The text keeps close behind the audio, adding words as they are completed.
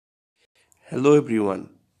Hello everyone,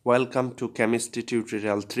 welcome to Chemistry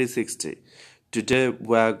Tutorial 360. Today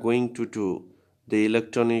we are going to do the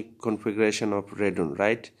electronic configuration of radon,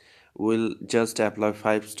 right? We'll just apply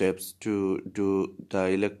 5 steps to do the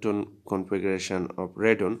electron configuration of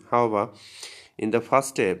radon. However, in the first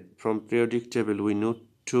step, from periodic table we need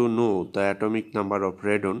to know the atomic number of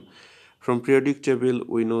radon. From periodic table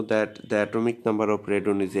we know that the atomic number of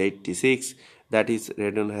radon is 86, that is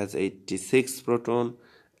radon has 86 proton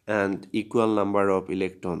and equal number of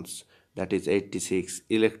electrons, that is 86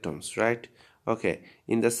 electrons, right? Okay,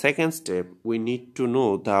 in the second step we need to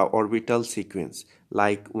know the orbital sequence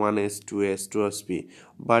like 1s 2s 2sp,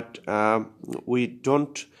 but we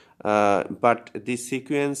don't but this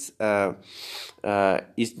sequence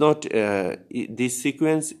is not this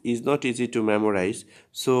sequence is not easy to memorize,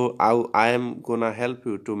 so I am gonna help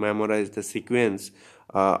you to memorize the sequence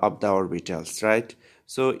of the orbitals, right?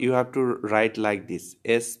 So you have to write like this: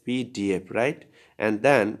 S P D F, right? And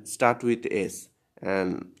then start with S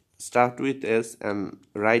and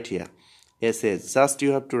write here SS. Just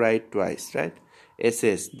you have to write twice, right?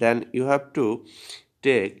 SS. Then you have to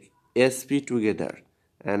take SP together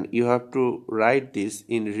and you have to write this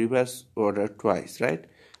in reverse order twice, right?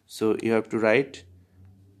 So you have to write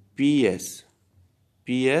PS,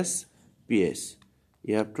 PS, PS.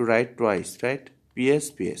 You have to write twice, right?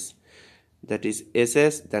 PS, PS. That is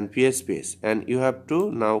SS, then PS, PS. And you have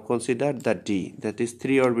to now consider the D, that is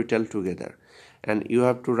 3 orbital together. And you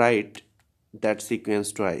have to write that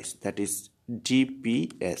sequence twice, that is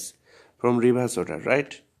DPS from reverse order,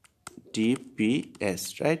 right?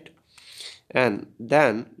 DPS, right? And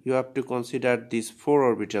then you have to consider these 4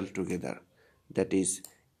 orbital together, that is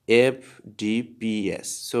FDPS.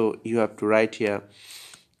 So you have to write here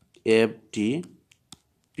FDPS,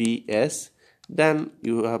 then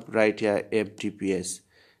you have write here FDPS,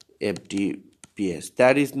 FDPS.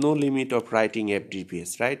 There is no limit of writing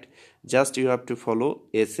FDPS, right? Just you have to follow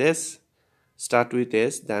SS, start with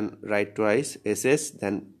S, then write twice SS,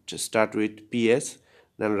 then start with PS,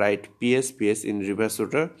 then write PS, PS in reverse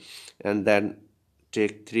order, and then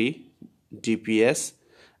take 3 DPS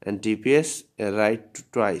and DPS write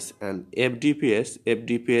twice, and FDPS,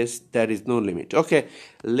 FDPS, there is no limit. Okay,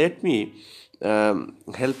 let me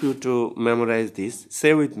help you to memorize this.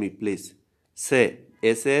 Say with me please. Say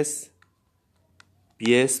SS,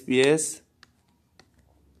 PS, PS,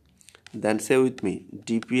 then say with me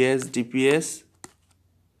DPS, DPS,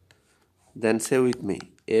 then say with me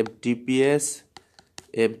FDPS,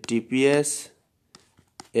 FDPS,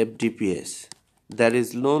 FDPS. There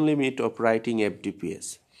is no limit of writing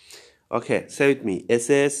FDPS. Okay, say with me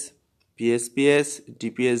SS, PS, PS,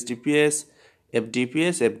 DPS, DPS,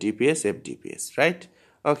 FDPS, FDPS, FDPS, right?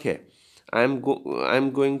 Okay, I'm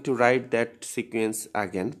going to write that sequence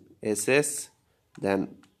again. SS,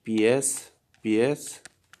 then PS, PS,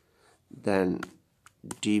 then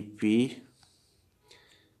DPS,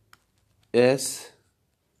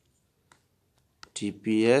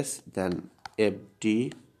 DPS, then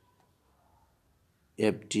FDPS,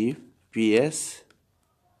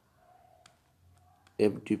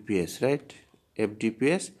 FDPS, right?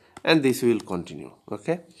 FDPS, and this will continue.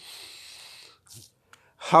 Okay,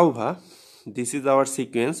 however, this is our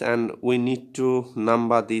sequence and we need to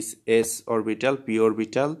number this S orbital, P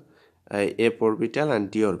orbital, F orbital and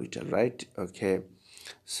D orbital, right? Okay,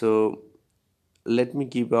 so let me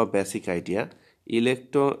give a basic idea.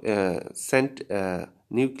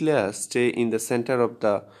 Nucleus stay in the center of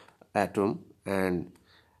the atom, and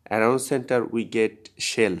around center we get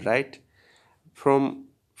shell, right? From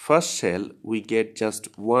first shell we get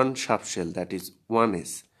just one subshell, that is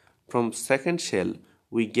 1s. From second shell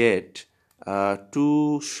we get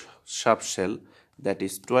 2 subshell, that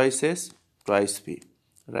is twice S, twice P,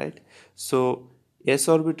 right? So S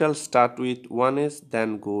orbital start with 1s,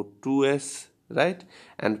 then go 2s, right?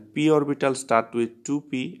 And P orbital start with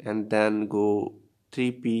 2p and then go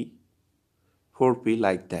 3p, 4p,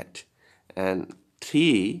 like that. And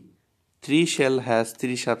 3 shell has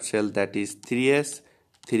 3 subshell, that is 3s,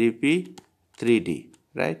 3p, 3d,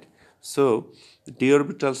 right? So D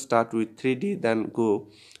orbital start with 3d, then go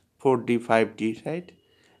 4d, 5d, right?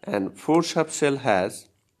 And fourth shell has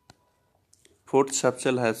 4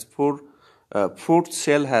 subshell,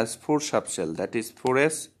 that is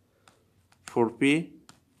 4s, 4p,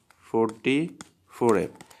 4d,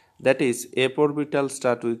 4f. That is F orbital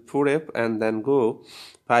start with 4f and then go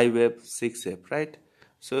 5f, 6f, right?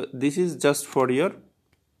 So this is just for your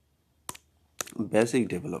basic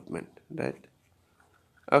development, right?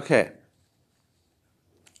 Okay,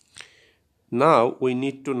 now we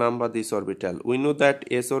need to number this orbital. We know that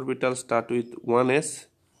S orbital start with 1s,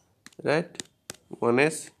 right?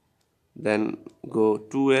 1s, then go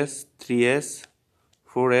 2s, 3s,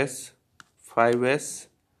 4s, 5s,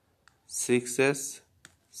 6s,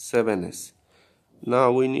 7s.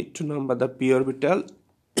 Now we need to number the p orbital.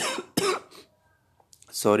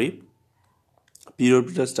 Sorry, p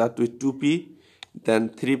orbital start with 2p, then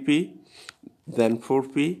 3p, then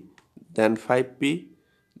 4p, then 5p,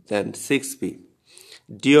 then 6p.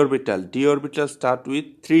 D orbital start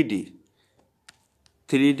with 3d,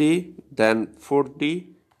 then 4d,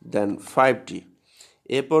 then 5d.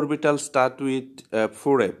 F orbital start with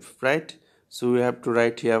 4f, right? So we have to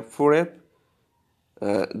write here 4f.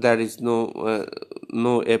 There is no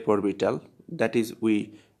f orbital, that is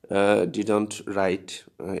we didn't write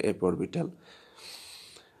f orbital.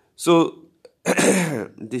 So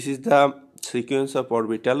this is the sequence of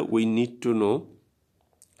orbital we need to know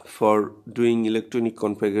for doing electronic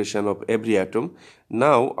configuration of every atom.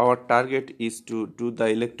 Now our target is to do the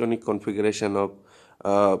electronic configuration of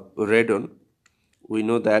radon. We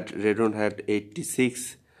know that radon had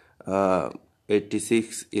 86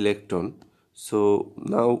 electron. So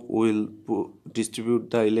now we'll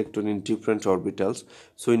distribute the electron in different orbitals.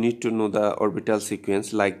 So we need to know the orbital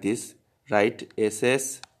sequence like this, right?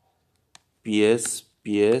 SS, PS,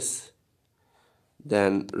 PS,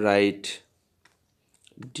 then write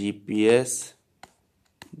DPS,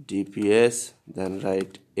 DPS, then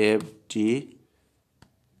write FD,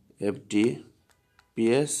 FD,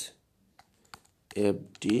 PS,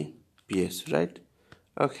 FD, PS, right?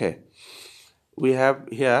 Okay, we have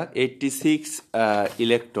here 86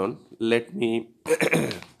 electron. Let me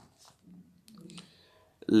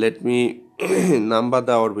number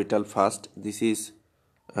the orbital first. This is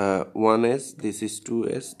 1s, this is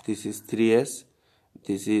 2s, this is 3s,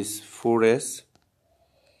 this is 4s,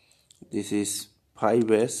 this is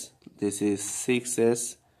 5s, this is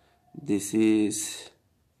 6s, this is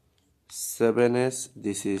 7s,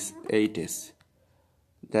 this is 8s.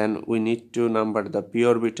 Then we need to number the p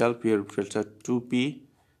orbital. P orbitals are 2p,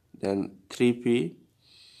 then 3p,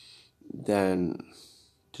 then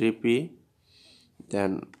 3p,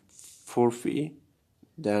 then 4p,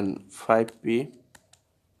 then 5p,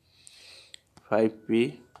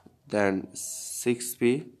 5p, then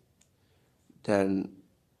 6p, then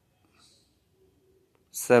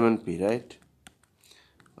 7p, right?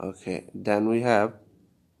 Okay, then we have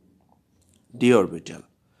d orbital.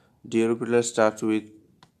 D orbital starts with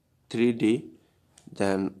 3d,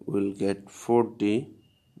 then we'll get 4d,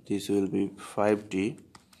 this will be 5d,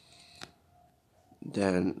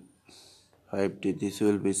 then 5d, this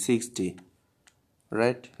will be 6d,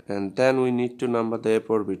 right? And then we need to number the f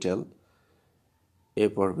orbital.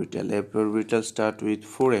 F orbital start with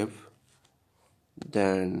 4f,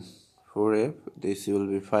 then 4f, this will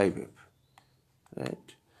be 5f,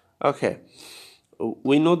 right? Okay,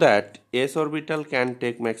 we know that s orbital can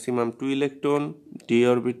take maximum 2 electron, p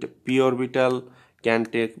orbital can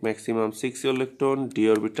take maximum 6 electron, d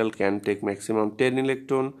orbital can take maximum 10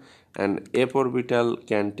 electron, and f orbital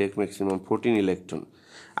can take maximum 14 electron.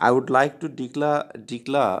 I would like to declare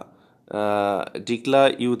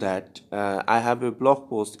you that I have a blog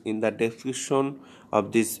post in the description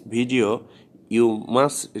of this video. You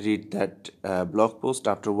must read that blog post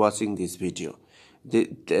after watching this video.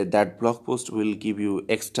 That blog post will give you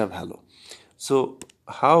extra value. So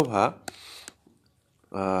however,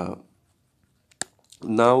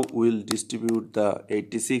 now we'll distribute the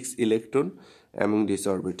 86 electron among this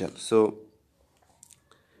orbital. So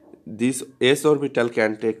this s orbital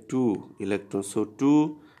can take 2 electrons, so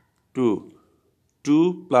 2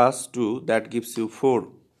 plus 2, that gives you 4,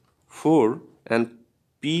 and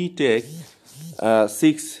p take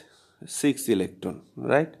 6 electron,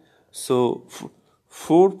 right? So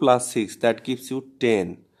 4 plus 6, that gives you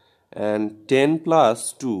 10, and 10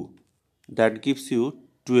 plus 2, that gives you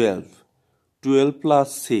 12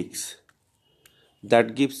 plus 6,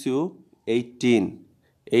 that gives you 18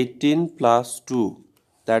 plus 2,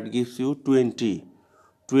 that gives you 20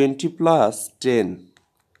 plus 10,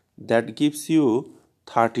 that gives you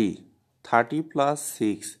 30 plus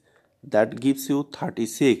 6, that gives you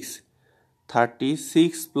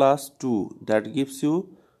 36 plus 2, that gives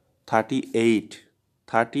you 38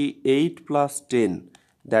 plus 10,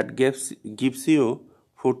 that gives you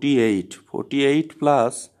 48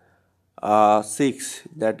 plus 6,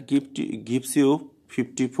 that gives you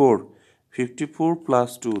 54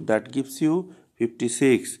 plus 2, that gives you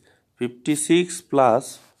 56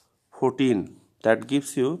 plus 14, that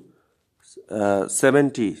gives you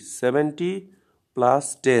 70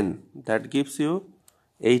 plus 10, that gives you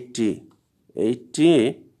 80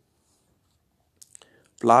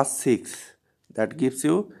 plus 6, that gives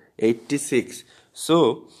you 86.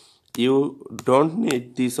 So you don't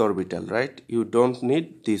need this orbital, right? You don't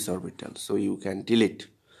need this orbital, so you can delete.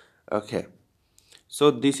 Okay,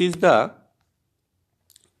 so this is the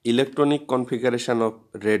electronic configuration of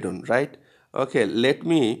radon, right? Okay, let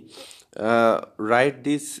me write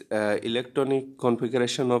this electronic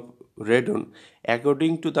configuration of radon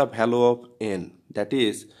according to the value of n, that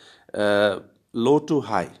is low to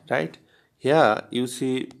high, right? Here you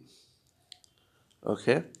see,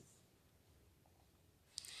 okay,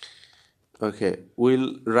 okay,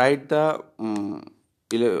 we'll write the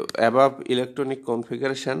above electronic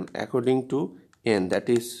configuration according to n, that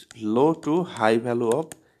is low to high value of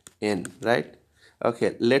n, right?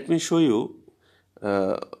 Okay, let me show you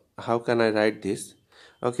how can I write this.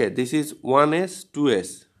 Okay, this is 1s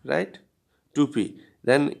 2s, right? 2p.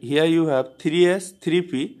 Then here you have 3s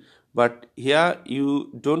 3p, but here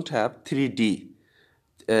you don't have 3d.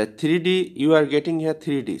 3D you are getting here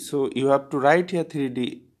 3D, so you have to write here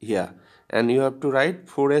 3D here, and you have to write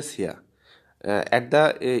 4S here. At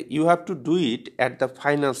the you have to do it at the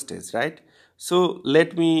final stage, right? So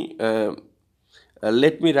let me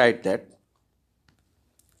write that.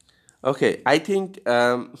 Okay, I think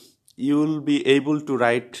you will be able to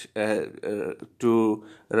write the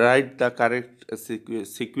correct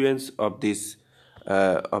sequence of these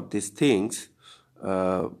things.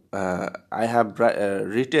 I have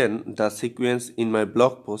written the sequence in my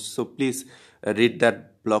blog post, so please read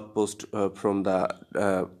that blog post from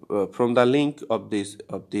the link of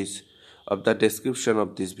the description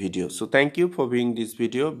of this video. So thank you for viewing this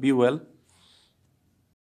video. Be well.